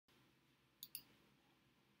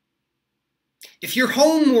If your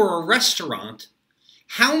home were a restaurant,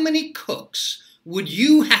 how many cooks would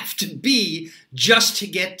you have to be just to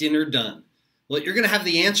get dinner done? Well, you're going to have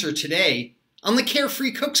the answer today on the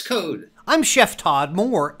Carefree Cooks Code. I'm Chef Todd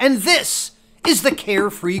Moore, and this is the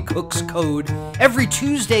Carefree Cooks Code, every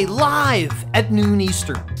Tuesday live at noon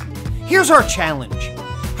Eastern. Here's our challenge.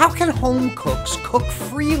 How can home cooks cook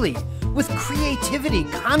freely with creativity,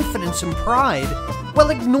 confidence, and pride while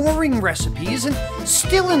ignoring recipes and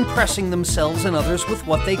still impressing themselves and others with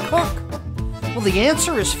what they cook? Well, the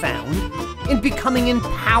answer is found in becoming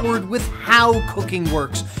empowered with how cooking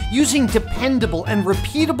works, using dependable and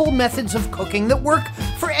repeatable methods of cooking that work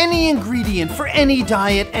for any ingredient, for any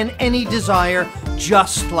diet, and any desire,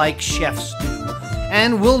 just like chefs do.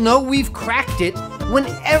 And we'll know we've cracked it when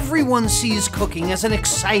everyone sees cooking as an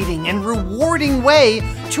exciting and rewarding way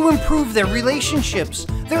to improve their relationships,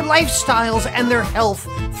 their lifestyles, and their health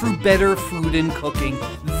through better food and cooking.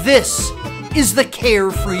 This is the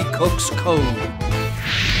Carefree Cooks Code.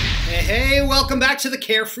 Hey, welcome back to the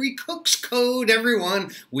Carefree Cooks Code,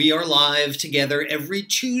 everyone. We are live together every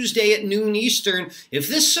Tuesday at noon Eastern. If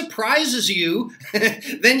this surprises you,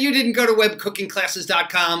 then you didn't go to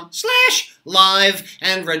webcookingclasses.com/live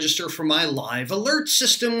and register for my live alert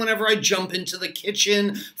system whenever I jump into the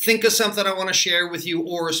kitchen, think of something I want to share with you,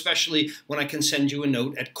 or especially when I can send you a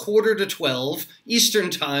note at 11:45 Eastern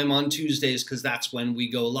Time on Tuesdays, because that's when we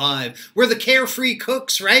go live. We're the Carefree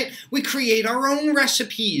Cooks, right? We create our own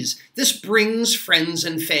recipes. This brings friends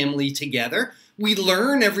and family together. We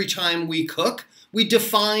learn every time we cook. We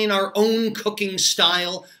define our own cooking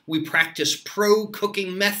style. We practice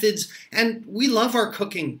pro-cooking methods, and we love our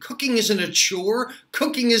cooking. Cooking isn't a chore.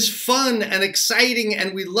 Cooking is fun and exciting,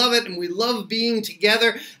 and we love it, and we love being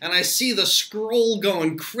together. And I see the scroll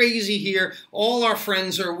going crazy here. All our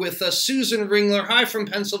friends are with us. Susan Ringler, hi from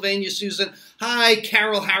Pennsylvania, Susan. Hi,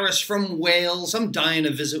 Carol Harris from Wales. I'm dying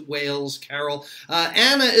to visit Wales, Carol.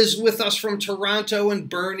 Anna is with us from Toronto, and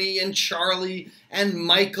Bernie, and Charlie, and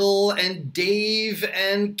Michael, and Dave,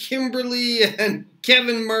 and Kimberly, and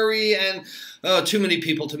Kevin Murray, and too many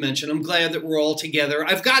people to mention. I'm glad that we're all together.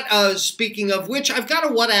 I've got, speaking of which, I've got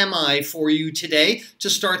a What Am I for you today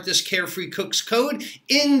to start this Carefree Cooks Code.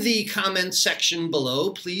 In the comments section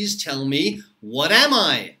below, please tell me, what am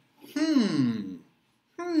I?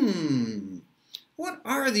 What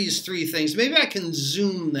are these three things? Maybe I can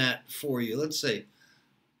zoom that for you. Let's see.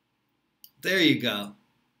 There you go.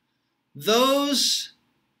 Those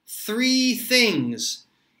three things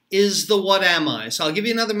is the what am I. So I'll give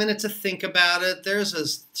you another minute to think about it. There's a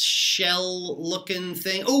shell-looking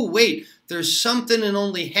thing. Oh, wait, there's something in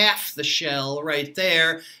only half the shell right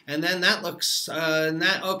there. And then that looks,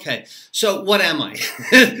 okay. So what am I?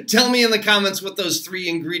 Tell me in the comments what those three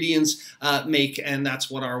ingredients make, and that's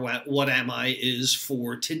what our what am I is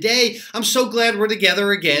for today. I'm so glad we're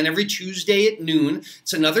together again every Tuesday at noon.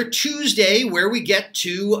 It's another Tuesday where we get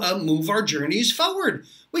to move our journeys forward.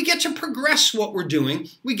 We get to progress what we're doing.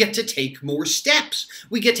 We get to take more steps.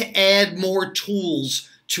 We get to add more tools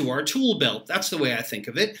to our tool belt. That's the way I think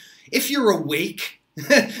of it. If you're awake,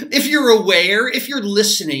 if you're aware, if you're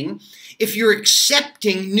listening, if you're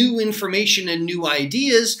accepting new information and new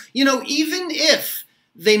ideas, you know, even if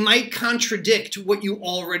they might contradict what you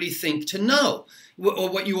already think to know, or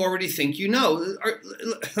what you already think you know.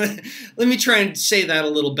 Let me try and say that a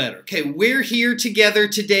little better. Okay, we're here together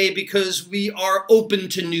today because we are open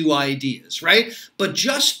to new ideas, right? But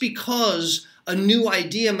just because a new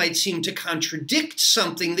idea might seem to contradict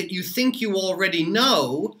something that you think you already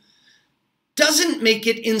know doesn't make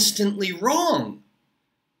it instantly wrong.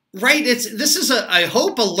 Right? This is, I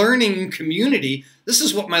hope, a learning community. This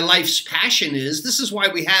is what my life's passion is. This is why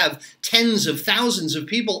we have tens of thousands of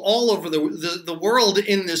people all over the world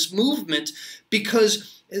in this movement,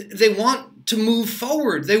 because they want to move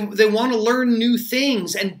forward. They want to learn new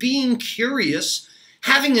things, and being curious,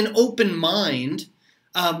 having an open mind,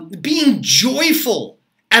 being joyful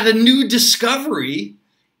at a new discovery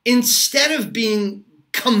instead of being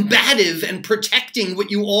combative and protecting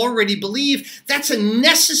what you already believe. That's a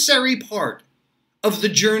necessary part of the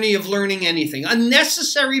journey of learning anything, a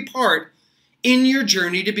necessary part in your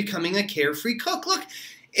journey to becoming a carefree cook. Look,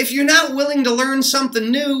 if you're not willing to learn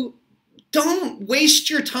something new, don't waste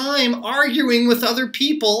your time arguing with other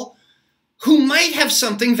people who might have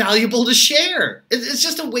something valuable to share. It's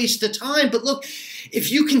just a waste of time. But look,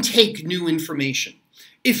 if you can take new information,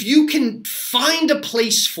 if you can find a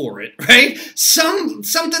place for it, right?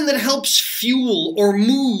 Something that helps fuel or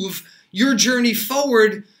move your journey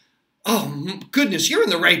forward, oh goodness, you're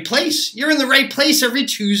in the right place. You're in the right place every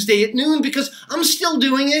Tuesday at noon, because I'm still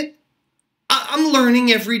doing it. I'm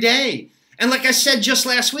learning every day. And like I said just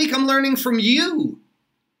last week, I'm learning from you.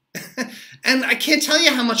 And I can't tell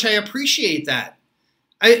you how much I appreciate that.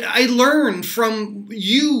 I learn from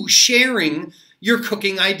you sharing your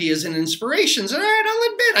cooking ideas and inspirations. And all right,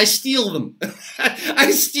 I'll admit, I steal them. I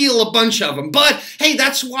steal a bunch of them. But hey,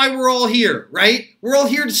 that's why we're all here, right? We're all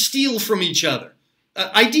here to steal from each other.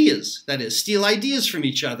 Ideas, that is, steal ideas from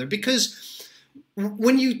each other. Because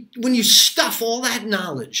when you stuff all that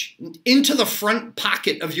knowledge into the front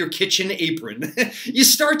pocket of your kitchen apron, you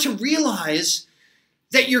start to realize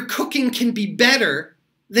that your cooking can be better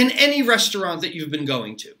than any restaurant that you've been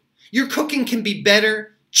going to. Your cooking can be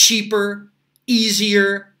better, cheaper,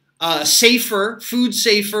 easier, safer, food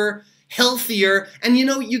safer, healthier, and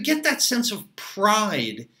you get that sense of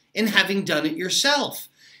pride in having done it yourself.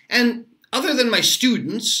 And other than my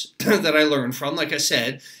students that I learn from, like I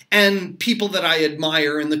said, and people that I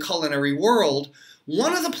admire in the culinary world,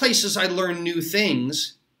 one of the places I learn new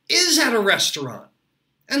things is at a restaurant.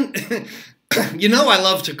 And I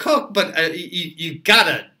love to cook, but you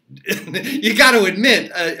gotta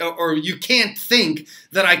admit, or you can't think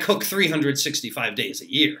that I cook 365 days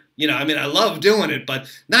a year. I love doing it, but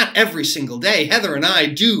not every single day. Heather and I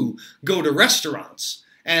do go to restaurants,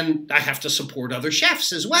 and I have to support other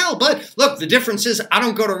chefs as well. But look, the difference is I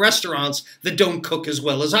don't go to restaurants that don't cook as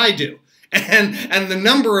well as I do. And the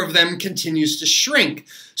number of them continues to shrink.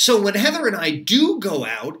 So when Heather and I do go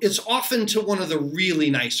out, it's often to one of the really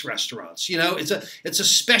nice restaurants. It's a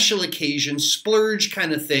special occasion, splurge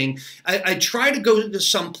kind of thing. I try to go to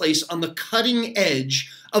someplace on the cutting edge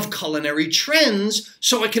of culinary trends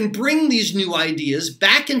so I can bring these new ideas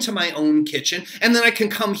back into my own kitchen, and then I can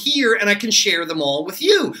come here and I can share them all with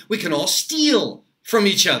you. We can all steal from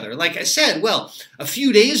each other. Like I said, well, a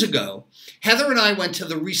few days ago, Heather and I went to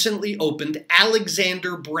the recently opened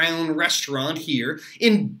Alexander Brown restaurant here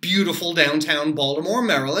in beautiful downtown Baltimore,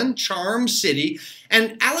 Maryland, Charm City.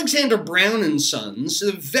 And Alexander Brown and Sons,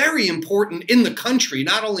 very important in the country,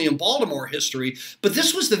 not only in Baltimore history, but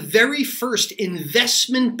this was the very first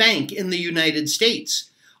investment bank in the United States.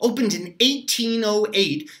 Opened in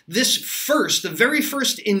 1808, the very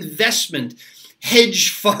first investment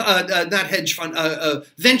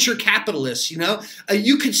venture capitalists,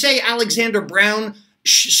 you could say Alexander Brown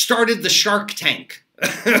started the Shark Tank.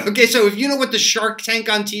 Okay, so if you know what the Shark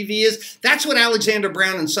Tank on TV is, that's what Alexander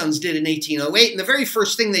Brown and Sons did in 1808. And the very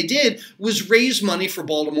first thing they did was raise money for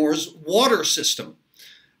Baltimore's water system,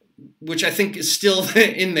 which I think is still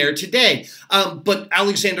in there today. But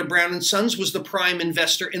Alexander Brown and Sons was the prime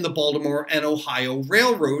investor in the Baltimore and Ohio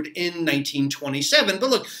Railroad in 1927. But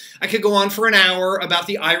look, I could go on for an hour about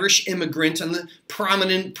the Irish immigrant and the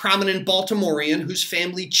prominent Baltimorean whose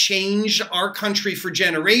family changed our country for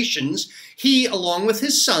generations. He, along with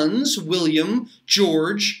his sons, William,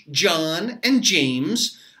 George, John, and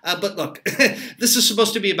James. But look, this is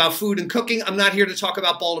supposed to be about food and cooking. I'm not here to talk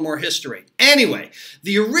about Baltimore history. Anyway,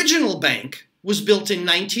 the original bank was built in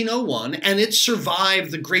 1901, and it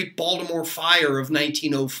survived the Great Baltimore Fire of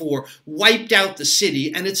 1904, wiped out the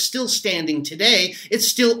city, and it's still standing today. It's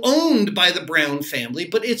still owned by the Brown family,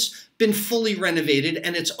 but it's been fully renovated,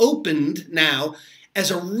 and it's opened now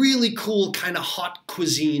as a really cool kind of hot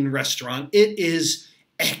cuisine restaurant. It is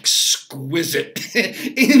exquisite.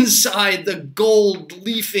 Inside, the gold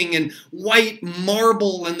leafing and white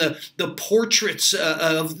marble and the portraits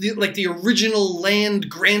of the original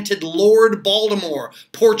land-granted Lord Baltimore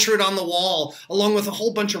portrait on the wall, along with a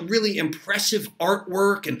whole bunch of really impressive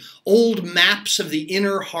artwork and old maps of the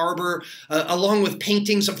inner harbor, along with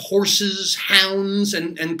paintings of horses, hounds,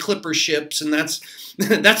 and clipper ships. And that's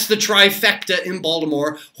the trifecta in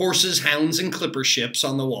Baltimore: horses, hounds, and clipper ships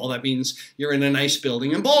on the wall. That means you're in a nice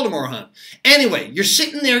building in Baltimore, huh? Anyway, you're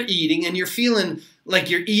sitting there eating, and you're feeling like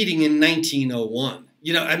you're eating in 1901.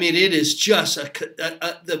 It is just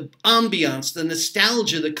the ambiance, the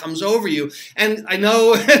nostalgia that comes over you. And I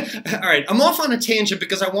know, all right, I'm off on a tangent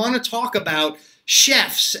because I want to talk about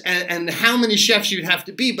chefs and how many chefs you'd have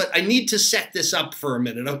to be, but I need to set this up for a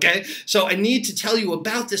minute, okay? So I need to tell you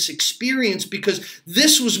about this experience because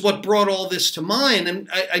this was what brought all this to mind. And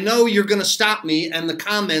I know you're going to stop me and the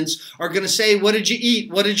comments are going to say, what did you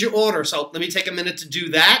eat? What did you order? So let me take a minute to do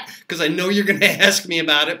that because I know you're going to ask me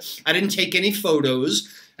about it. I didn't take any photos.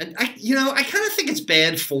 And I kind of think it's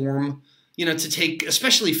bad form, to take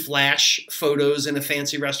especially flash photos in a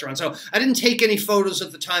fancy restaurant. So I didn't take any photos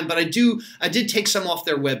at the time, but I did take some off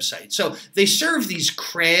their website. So they serve these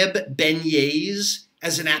crab beignets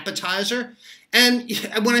as an appetizer. And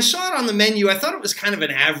when I saw it on the menu, I thought it was kind of an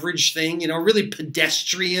average thing, really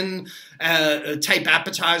pedestrian. type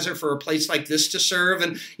appetizer for a place like this to serve.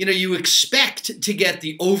 And, you know, you expect to get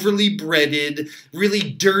the overly breaded,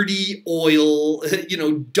 really dirty oil, you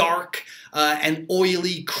know, dark and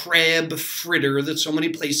oily crab fritter that so many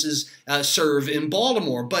places serve in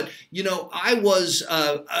Baltimore. But, you know, I was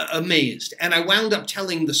amazed. And I wound up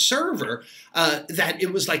telling the server that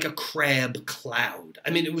it was like a crab cloud. I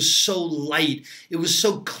mean, it was so light. It was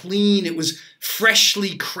so clean. It was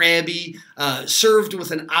freshly crabby, served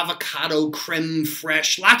with an avocado creme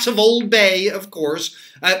fraiche. Lots of Old Bay, of course.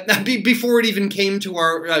 Before it even came to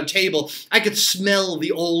our table, I could smell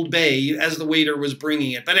the Old Bay as the waiter was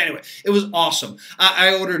bringing it. But anyway, it was awesome.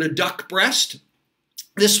 I ordered a duck breast.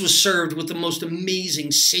 This was served with the most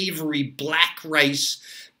amazing savory black rice,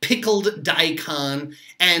 pickled daikon,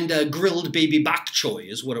 and grilled baby bok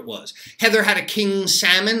choy is what it was. Heather had a king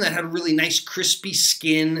salmon that had a really nice crispy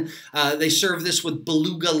skin. They served this with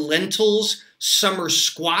beluga lentils, summer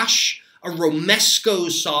squash, a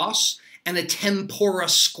romesco sauce, and a tempura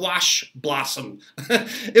squash blossom.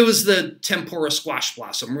 It was the tempura squash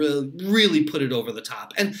blossom. Really put it over the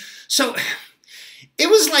top. And so it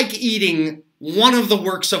was like eating one of the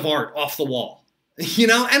works of art off the wall. You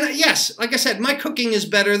know, and yes, like I said, my cooking is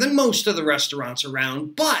better than most of the restaurants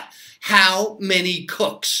around, but how many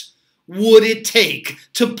cooks would it take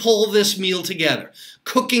to pull this meal together?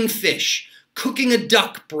 Cooking fish, cooking a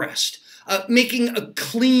duck breast, making a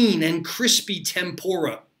clean and crispy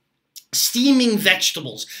tempura, steaming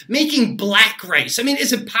vegetables, making black rice. I mean,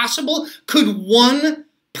 is it possible? Could one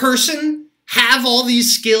person have all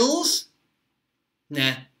these skills?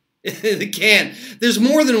 Nah, they can't. There's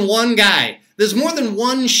more than one guy. There's more than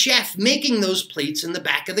one chef making those plates in the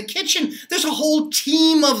back of the kitchen. There's a whole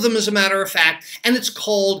team of them, as a matter of fact, and it's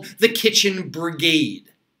called the Kitchen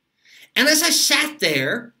Brigade. And as I sat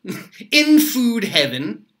there in food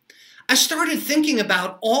heaven, I started thinking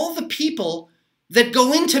about all the people that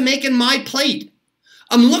go into making my plate.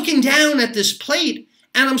 I'm looking down at this plate,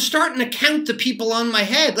 and I'm starting to count the people on my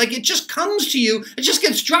head. Like, it just comes to you. It just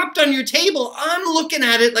gets dropped on your table. I'm looking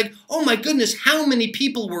at it like, oh my goodness, how many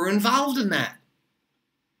people were involved in that?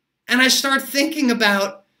 And I start thinking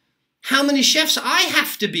about how many chefs I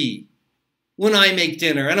have to be when I make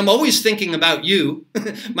dinner. And I'm always thinking about you,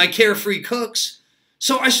 my carefree cooks.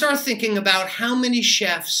 So I start thinking about how many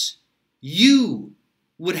chefs you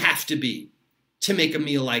would have to be to make a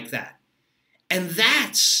meal like that. And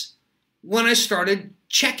that's when I started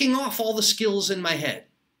checking off all the skills in my head.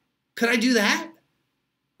 Could I do that?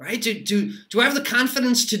 Right? Do I have the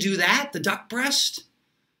confidence to do that? The duck breast?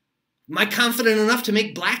 Am I confident enough to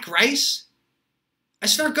make black rice? I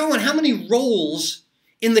start going, how many roles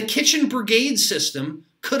in the Kitchen Brigade system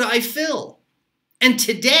could I fill? And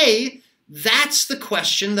today, that's the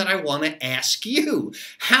question that I want to ask you.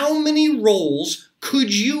 How many roles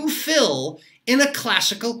could you fill in a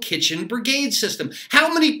classical Kitchen Brigade system?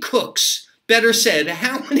 How many cooks, better said,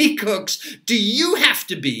 how many cooks do you have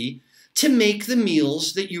to be to make the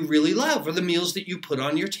meals that you really love or the meals that you put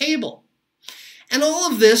on your table? And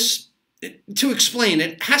all of this, to explain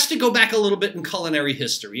it, has to go back a little bit in culinary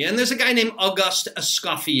history. And there's a guy named Auguste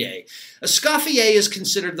Escoffier. Escoffier is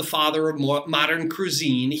considered the father of modern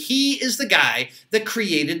cuisine. He is the guy that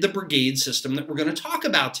created the brigade system that we're going to talk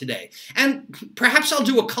about today. And perhaps I'll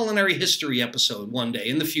do a culinary history episode one day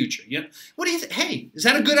in the future. You know, what do you think? Hey, is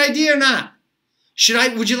that a good idea or not?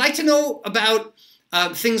 Would you like to know about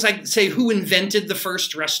things like, say, who invented the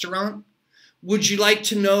first restaurant? Would you like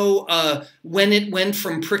to know when it went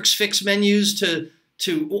from Prix Fix menus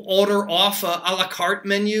to order off a la carte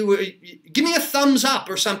menu? Give me a thumbs up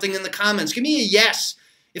or something in the comments. Give me a yes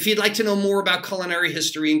if you'd like to know more about culinary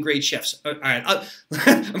history and great chefs. All right,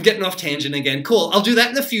 I'm getting off tangent again. Cool, I'll do that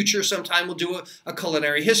in the future sometime. We'll do a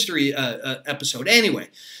culinary history episode. Anyway,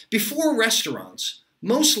 before restaurants,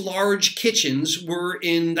 most large kitchens were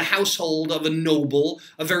in the household of a noble,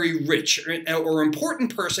 a very rich or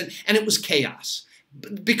important person, and it was chaos.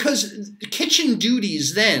 Because kitchen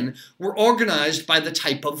duties then were organized by the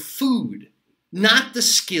type of food, not the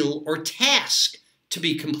skill or task to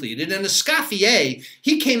be completed. And Escoffier,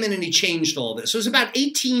 he came in and he changed all this. It was about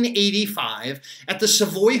 1885 at the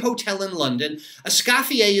Savoy Hotel in London.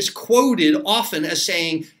 Escoffier is quoted often as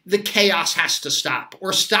saying, the chaos has to stop,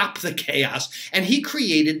 or stop the chaos. And he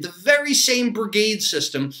created the very same brigade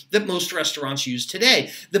system that most restaurants use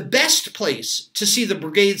today. The best place to see the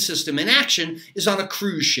brigade system in action is on a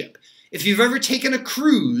cruise ship. If you've ever taken a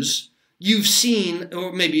cruise, you've seen,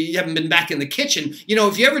 or maybe you haven't been back in the kitchen. You know,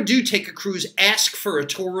 if you ever do take a cruise, ask for a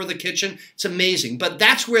tour of the kitchen. It's amazing. But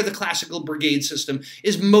that's where the classical brigade system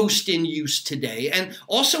is most in use today. And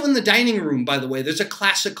also in the dining room, by the way, there's a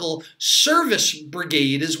classical service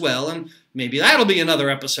brigade as well. And maybe that'll be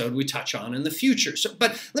another episode we touch on in the future. So,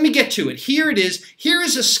 but let me get to it. Here it is. Here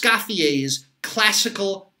is Escaffier's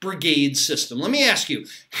classical brigade system. Let me ask you,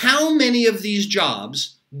 how many of these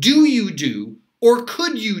jobs do you do or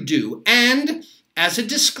could you do? And as a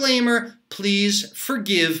disclaimer, please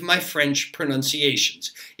forgive my French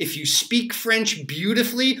pronunciations. If you speak French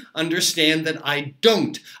beautifully, understand that I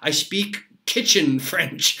don't. I speak kitchen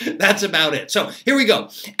French. That's about it. So here we go.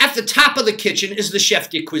 At the top of the kitchen is the chef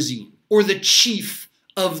de cuisine, or the chief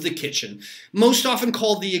of the kitchen, most often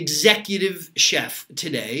called the executive chef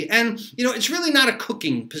today. And, you know, it's really not a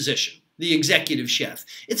cooking position, the executive chef.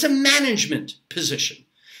 It's a management position.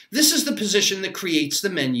 This is the position that creates the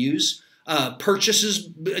menus, does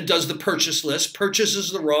the purchase list,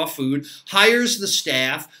 purchases the raw food, hires the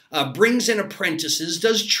staff, brings in apprentices,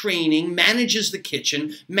 does training, manages the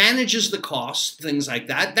kitchen, manages the costs, things like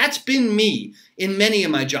that. That's been me in many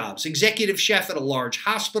of my jobs. Executive chef at a large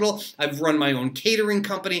hospital. I've run my own catering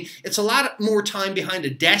company. It's a lot more time behind a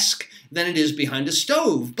desk than it is behind a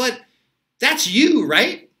stove. But that's you,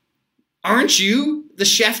 right? Aren't you the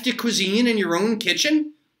chef de cuisine in your own kitchen?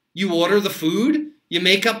 You order the food, you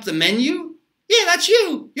make up the menu. Yeah, that's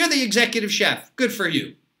you. You're the executive chef. Good for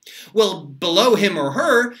you. Well, below him or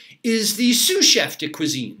her is the sous chef de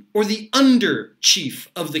cuisine, or the under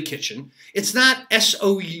chief of the kitchen. It's not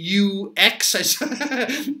S-O-U-X.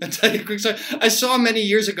 I'll tell you a quick story. I saw many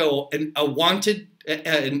years ago a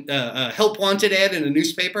help wanted ad in a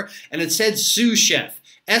newspaper, and it said sous chef,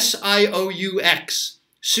 S-I-O-U-X,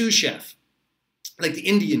 sous chef, like the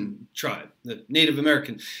Indian tribe, the Native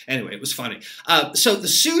American. Anyway, it was funny. So the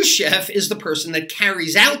sous chef is the person that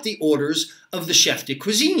carries out the orders of the chef de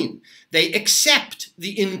cuisine. They accept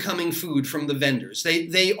the incoming food from the vendors.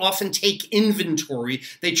 They often take inventory.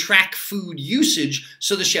 They track food usage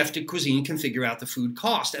so the chef de cuisine can figure out the food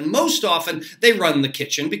cost. And most often, they run the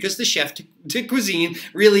kitchen because the chef de cuisine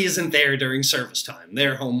really isn't there during service time.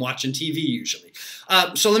 They're home watching TV usually.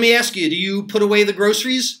 So let me ask you, do you put away the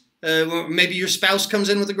groceries? Maybe your spouse comes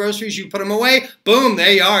in with the groceries, you put them away, boom,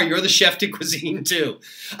 there you are. You're the chef de cuisine too.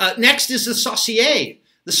 Next is the saucier.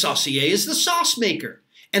 The saucier is the sauce maker.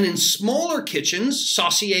 And in smaller kitchens,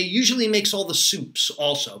 saucier usually makes all the soups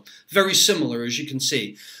also. Very similar, as you can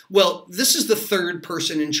see. Well, this is the third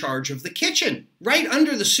person in charge of the kitchen. Right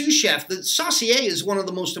under the sous chef, the saucier is one of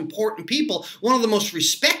the most important people, one of the most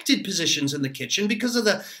respected positions in the kitchen because of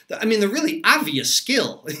the really obvious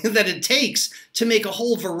skill that it takes to make a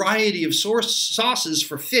whole variety of sauces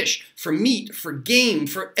for fish, for meat, for game,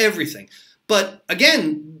 for everything. But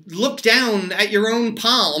again, look down at your own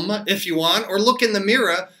palm if you want, or look in the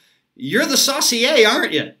mirror. You're the saucier,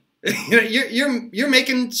 aren't you? You're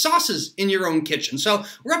making sauces in your own kitchen. So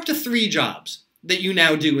we're up to 3 jobs that you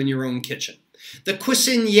now do in your own kitchen. The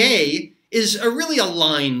cuisinier is really a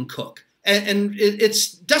line cook. And it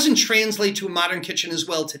doesn't translate to a modern kitchen as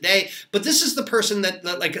well today, but this is the person that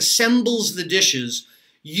like assembles the dishes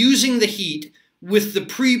using the heat with the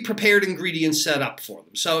pre-prepared ingredients set up for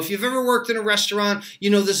them. So if you've ever worked in a restaurant, you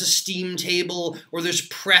know there's a steam table or there's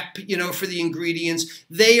prep, you know, for the ingredients.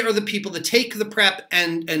 They are the people that take the prep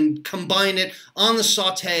and combine it on the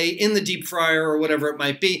saute, in the deep fryer, or whatever it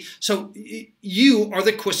might be. So you are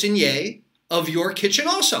the cuisinier of your kitchen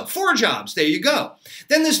also. 4 jobs, there you go.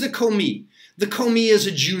 Then there's the commis. The commis is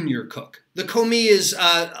a junior cook. The commis is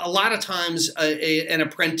a lot of times an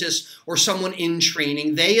apprentice or someone in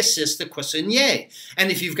training. They assist the cuisinier.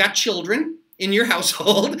 And if you've got children in your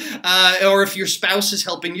household, or if your spouse is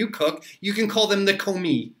helping you cook, you can call them the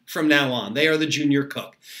commis from now on. They are the junior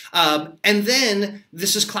cook. And then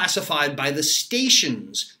this is classified by the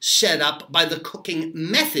stations set up by the cooking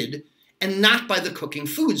method and not by the cooking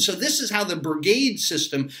food. So this is how the brigade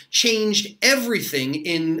system changed everything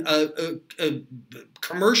in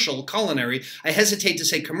commercial culinary. I hesitate to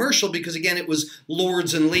say commercial because, again, it was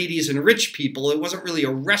lords and ladies and rich people. It wasn't really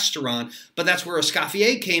a restaurant, but that's where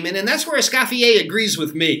Escoffier came in, and that's where Escoffier agrees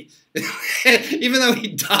with me. Even though he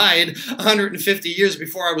died 150 years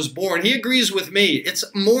before I was born, he agrees with me. It's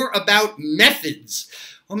more about methods.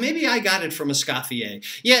 Well, maybe I got it from Escoffier.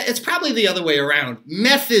 Yeah, it's probably the other way around.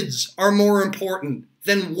 Methods are more important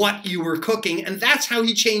than what you were cooking, and that's how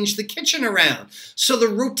he changed the kitchen around. So the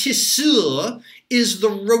rôtisseur is the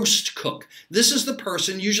roast cook. This is the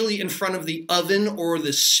person usually in front of the oven or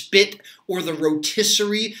the spit or the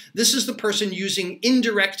rotisserie. This is the person using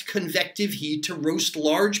indirect convective heat to roast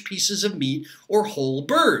large pieces of meat or whole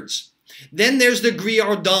birds. Then there's the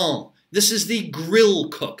grillardin. This is the grill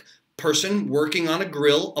cook. Person working on a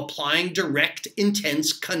grill, applying direct,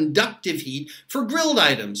 intense, conductive heat for grilled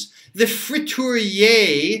items. The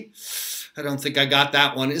friturier, I don't think I got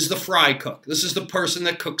that one, is the fry cook. This is the person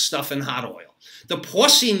that cooks stuff in hot oil. The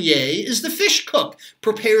poissonnier is the fish cook,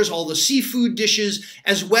 prepares all the seafood dishes,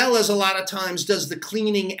 as well as a lot of times does the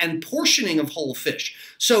cleaning and portioning of whole fish.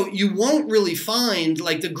 So you won't really find,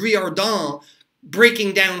 like the grillardin,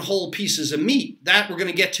 breaking down whole pieces of meat. That we're going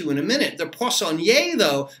to get to in a minute. The poissonnier,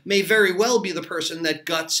 though, may very well be the person that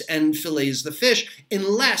guts and fillets the fish,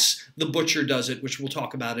 unless the butcher does it, which we'll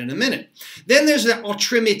talk about in a minute. Then there's the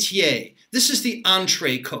entremetier. This is the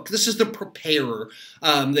entree cook. This is the preparer,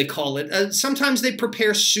 they call it. Sometimes they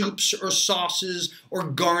prepare soups or sauces or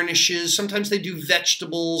garnishes. Sometimes they do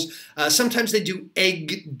vegetables. Sometimes they do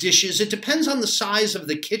egg dishes. It depends on the size of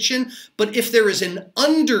the kitchen. But if there is an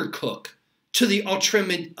undercook to the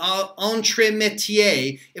entremetier,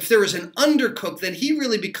 if there is an undercook, then he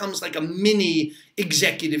really becomes like a mini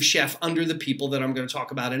executive chef under the people that I'm going to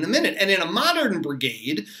talk about in a minute. And in a modern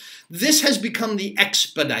brigade, this has become the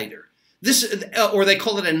expediter. This, or they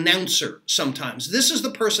call it announcer sometimes. This is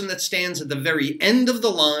the person that stands at the very end of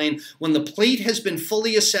the line when the plate has been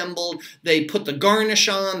fully assembled. They put the garnish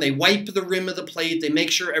on, they wipe the rim of the plate, they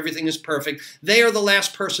make sure everything is perfect. They are the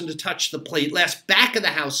last person to touch the plate, last back of the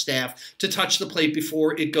house staff to touch the plate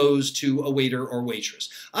before it goes to a waiter or waitress.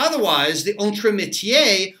 Otherwise, the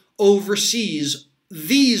entremetier oversees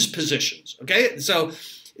these positions, okay? So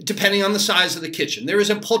depending on the size of the kitchen. There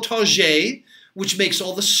is a potager, which makes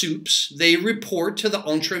all the soups. They report to the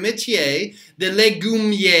entremetier. The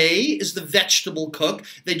légumier is the vegetable cook.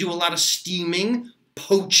 They do a lot of steaming,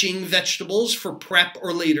 poaching vegetables for prep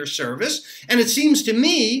or later service. And it seems to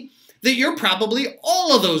me that you're probably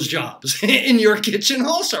all of those jobs in your kitchen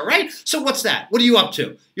also, right? So what's that? What are you up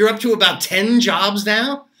to? You're up to about 10 jobs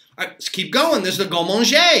now? All right, let's keep going. There's the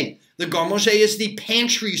garde-manger. The garde-manger is the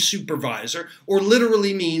pantry supervisor, or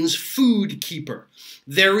literally means food keeper.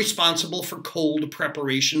 They're responsible for cold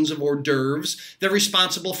preparations of hors d'oeuvres. They're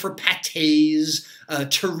responsible for pâtés,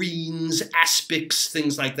 terrines, aspics,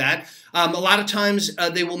 things like that. A lot of times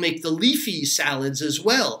they will make the leafy salads as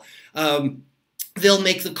well. They'll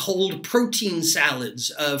make the cold protein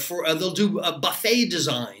salads. They'll do buffet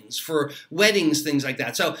designs for weddings, things like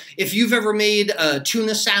that. So if you've ever made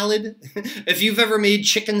tuna salad, if you've ever made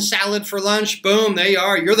chicken salad for lunch, boom, there you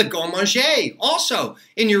are. You're the garde-manger, also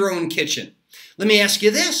in your own kitchen. Let me ask you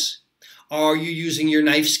this. Are you using your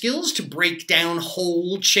knife skills to break down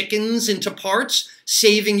whole chickens into parts,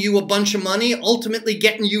 saving you a bunch of money, ultimately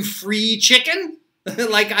getting you free chicken?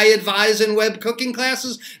 Like I advise in web cooking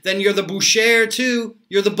classes? Then you're the boucher too.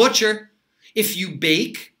 You're the butcher. If you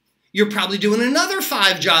bake, you're probably doing another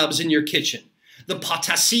 5 jobs in your kitchen. The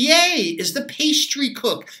pâtissier is the pastry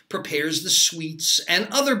cook, prepares the sweets and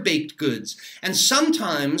other baked goods. And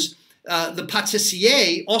sometimes the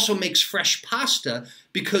pâtissier also makes fresh pasta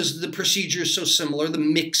because the procedure is so similar, the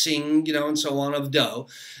mixing, and so on of dough.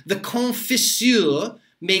 The confiseur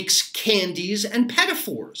makes candies and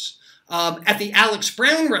pedophores. At the Alex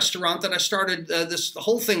Brown restaurant that I started the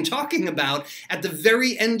whole thing talking about, at the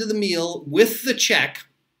very end of the meal with the check,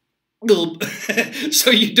 so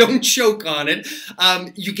you don't choke on it,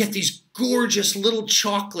 you get these gorgeous little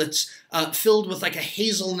chocolates filled with like a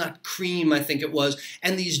hazelnut cream, I think it was,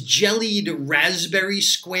 and these jellied raspberry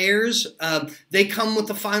squares. They come with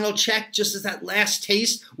the final check just as that last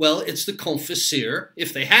taste. Well, it's the confiseur,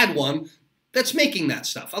 if they had one, that's making that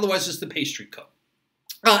stuff. Otherwise, it's the pastry cook.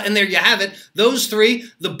 And there you have it. Those 3,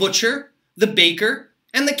 the butcher, the baker,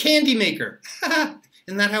 and the candy maker.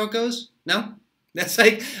 Isn't that how it goes? No? That's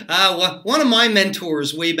like one of my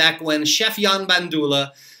mentors way back when, Chef Jan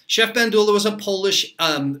Bandula. Chef Bandula was a Polish,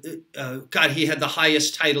 God, he had the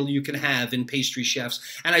highest title you can have in pastry chefs.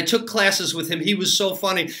 And I took classes with him. He was so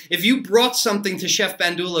funny. If you brought something to Chef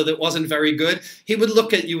Bandula that wasn't very good, he would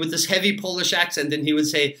look at you with this heavy Polish accent and he would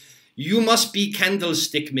say, "You must be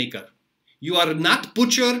candlestick maker. You are not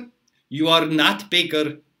butcher. You are not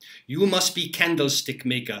baker. You must be candlestick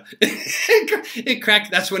maker." It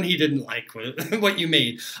cracked. That's when he didn't like what you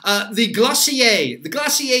made. The glacier. The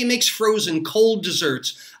glacier makes frozen cold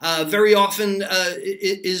desserts. Very often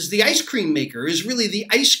is the ice cream maker, is really the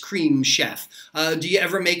ice cream chef. Do you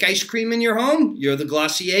ever make ice cream in your home? You're the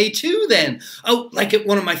glacier too then. Oh, like at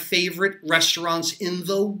one of my favorite restaurants in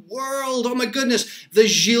the world. Oh my goodness. The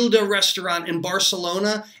Gilda restaurant in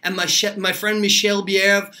Barcelona. And my friend Michel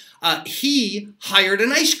Bierve, he hired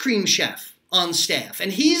an ice cream chef on staff.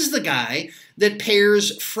 And he's the guy that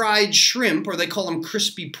pairs fried shrimp, or they call them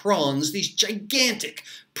crispy prawns, these gigantic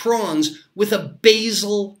prawns with a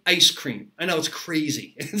basil ice cream. I know, it's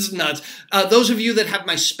crazy. It's nuts. Those of you that have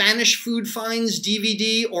my Spanish Food Finds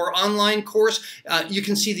DVD or online course, you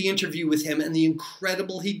can see the interview with him and the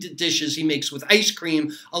incredible dishes he makes with ice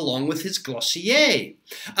cream along with his glossier.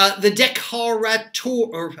 The decorator,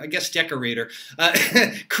 or I guess decorator,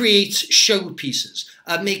 creates showpieces,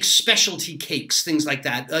 makes specialty cakes, things like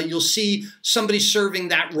that. You'll see somebody serving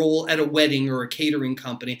that role at a wedding or a catering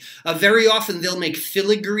company. Very often they'll make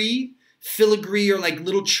filigree. Filigree are like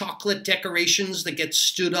little chocolate decorations that get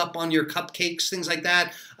stood up on your cupcakes, things like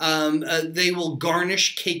that. They will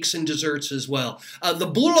garnish cakes and desserts as well. The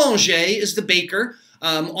boulanger is the baker,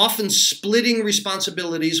 often splitting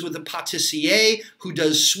responsibilities with the pâtissier, who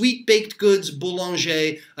does sweet baked goods.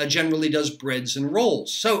 Boulanger generally does breads and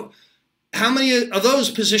rolls. So how many of those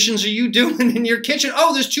positions are you doing in your kitchen?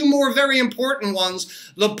 Oh, there's two more very important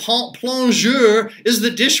ones. The plongeur is the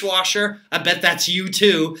dishwasher. I bet that's you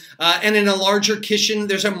too. And in a larger kitchen,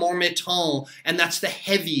 there's a marmiton, and that's the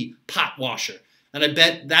heavy pot washer. And I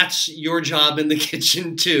bet that's your job in the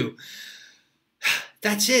kitchen too.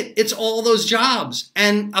 That's it. It's all those jobs.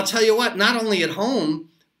 And I'll tell you what, not only at home,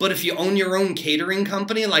 but if you own your own catering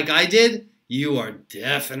company like I did, you are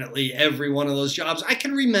definitely every one of those jobs. I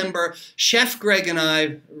can remember Chef Greg and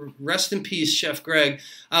I, rest in peace, Chef Greg,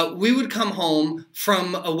 we would come home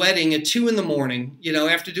from a wedding at 2 in the morning, you know,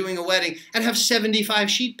 after doing a wedding, and have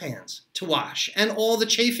 75 sheet pans to wash and all the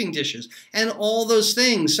chafing dishes and all those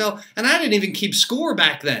things. So, and I didn't even keep score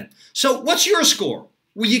back then. So what's your score?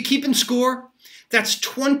 Were you keeping score? That's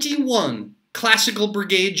 21 Classical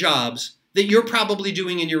Brigade jobs that you're probably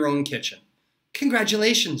doing in your own kitchen.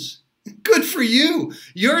 Congratulations. Good for you.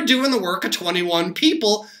 You're doing the work of 21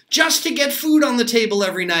 people just to get food on the table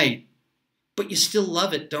every night. But you still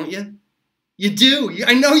love it, don't you? You do.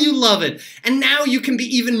 I know you love it. And now you can be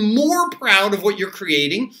even more proud of what you're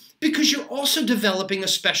creating because you're also developing a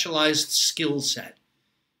specialized skill set.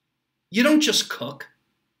 You don't just cook.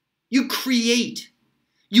 You create.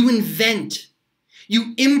 You invent.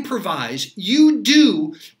 You improvise. You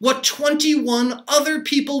do what 21 other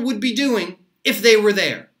people would be doing if they were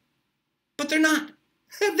there. But they're not.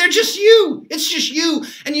 They're just you. It's just you.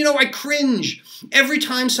 And you know, I cringe every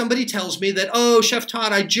time somebody tells me that, oh, Chef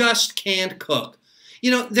Todd, I just can't cook. You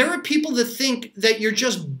know, there are people that think that you're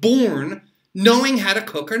just born knowing how to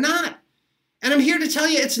cook or not. And I'm here to tell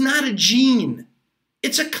you, it's not a gene.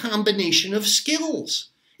 It's a combination of skills.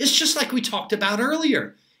 It's just like we talked about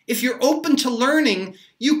earlier. If you're open to learning,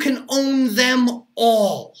 you can own them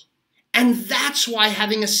all. And that's why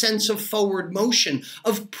having a sense of forward motion,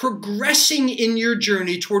 of progressing in your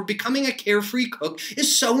journey toward becoming a carefree cook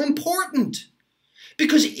is so important.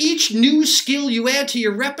 Because each new skill you add to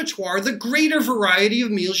your repertoire, the greater variety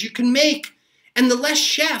of meals you can make. And the less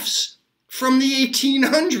chefs from the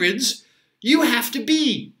 1800s you have to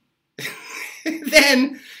be.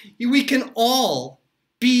 Then we can all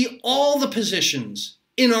be all the positions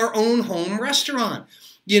in our own home restaurant.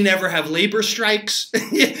 You never have labor strikes.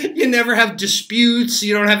 You never have disputes.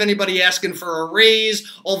 You don't have anybody asking for a raise.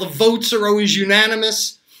 All the votes are always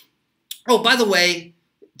unanimous. Oh, by the way,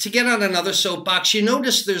 to get on another soapbox, you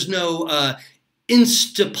notice there's no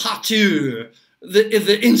Instapateur,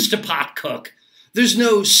 the Instapot cook. There's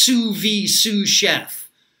no sous vide sous chef.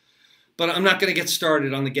 But I'm not going to get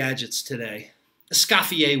started on the gadgets today.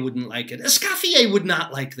 Escoffier wouldn't like it. Escoffier would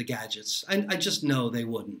not like the gadgets. I just know they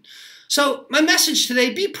wouldn't. So my message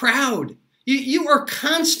today, be proud. You are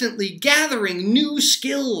constantly gathering new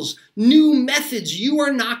skills, new methods. You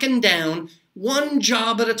are knocking down one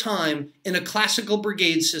job at a time in a Classical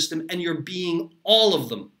Brigade system, and you're being all of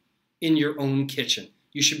them in your own kitchen.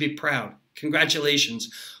 You should be proud.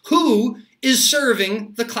 Congratulations. Who is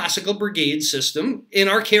serving the Classical Brigade system in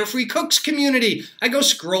our Carefree Cooks community? I go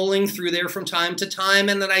scrolling through there from time to time,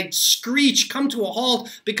 and then I screech, come to a halt,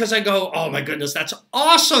 because I go, oh my goodness, that's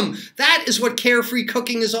awesome. That is what carefree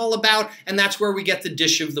cooking is all about, and that's where we get the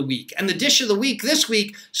dish of the week. And the dish of the week this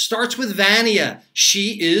week starts with Vania.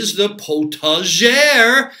 She is the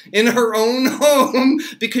potagère in her own home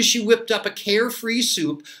because she whipped up a carefree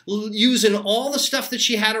soup using all the stuff that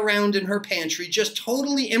she had around in her pantry, just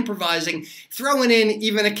totally improvising, throwing in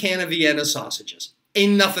even a can of Vienna sausages.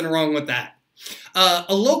 Ain't nothing wrong with that.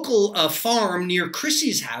 A local farm near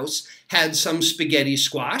Chrissy's house had some spaghetti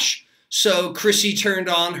squash, so Chrissy turned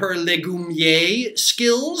on her legumier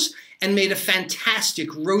skills and made a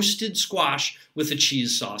fantastic roasted squash with a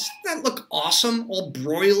cheese sauce. Doesn't that look awesome, all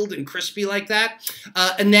broiled and crispy like that?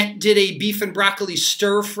 Annette did a beef and broccoli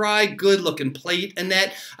stir fry, good looking plate.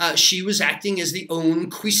 Annette, she was acting as the own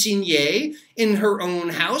cuisinier in her own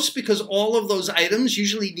house because all of those items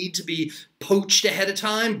usually need to be poached ahead of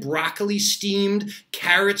time, broccoli steamed,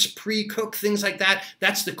 carrots pre-cooked, things like that.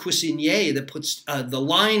 That's the cuisinier that puts the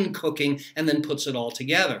line cooking and then puts it all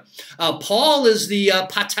together. Paul is the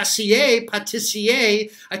pâtissier.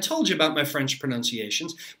 I told you about my French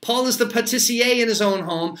pronunciations. Paul is the pâtissier in his own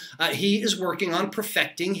home. He is working on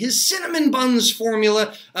perfecting his cinnamon buns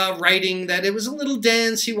formula, writing that it was a little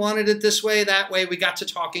dense. He wanted it this way, that way. We got to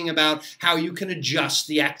talking about how you can adjust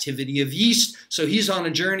the activity of yeast. So he's on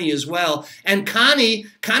a journey as well. And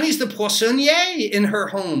Connie's the poissonnier in her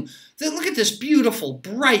home. Look at this beautiful,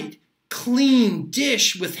 bright, clean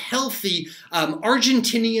dish with healthy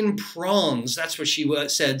Argentinian prawns. That's what she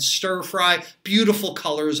said, stir fry, beautiful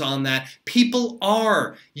colors on that. People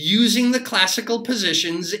are using the classical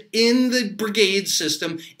positions in the brigade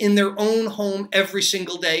system in their own home every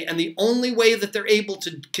single day. And the only way that they're able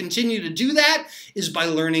to continue to do that is by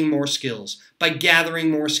learning more skills, by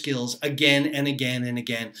gathering more skills again and again and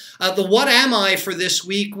again. The what am I for this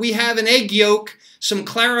week? We have an egg yolk, some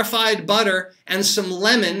clarified butter, and some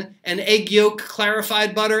lemon. An egg yolk,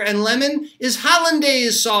 clarified butter, and lemon is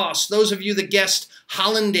hollandaise sauce. Those of you that guessed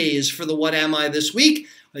hollandaise for the what am I this week,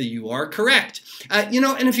 you are correct. And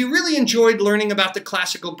if you really enjoyed learning about the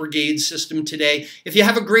classical brigade system today, if you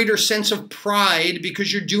have a greater sense of pride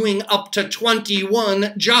because you're doing up to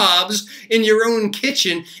 21 jobs in your own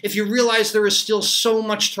kitchen, if you realize there is still so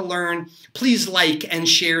much to learn, please like and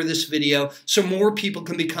share this video so more people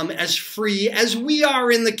can become as free as we are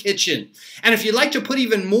in the kitchen. And if you'd like to put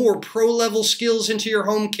even more pro-level skills into your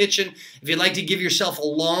home kitchen, if you'd like to give yourself a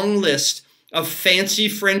long list of fancy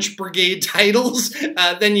French brigade titles,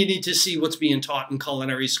 then you need to see what's being taught in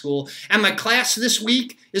culinary school. And my class this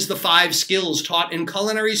week is the 5 skills taught in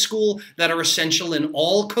culinary school that are essential in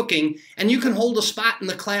all cooking. And you can hold a spot in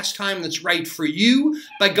the class time that's right for you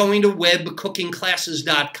by going to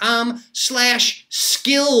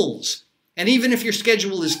webcookingclasses.com/skills. And even if your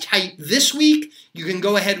schedule is tight this week, you can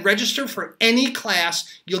go ahead, register for any class.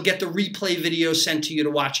 You'll get the replay video sent to you to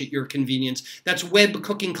watch at your convenience. That's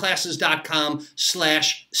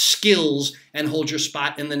webcookingclasses.com/skills and hold your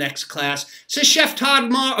spot in the next class. Says Chef Todd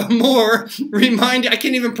Moore, I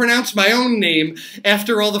can't even pronounce my own name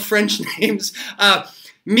after all the French names.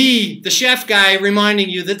 Me, the chef guy, reminding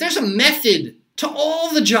you that there's a method to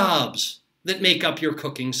all the jobs that make up your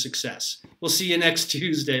cooking success. We'll see you next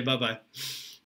Tuesday. Bye-bye.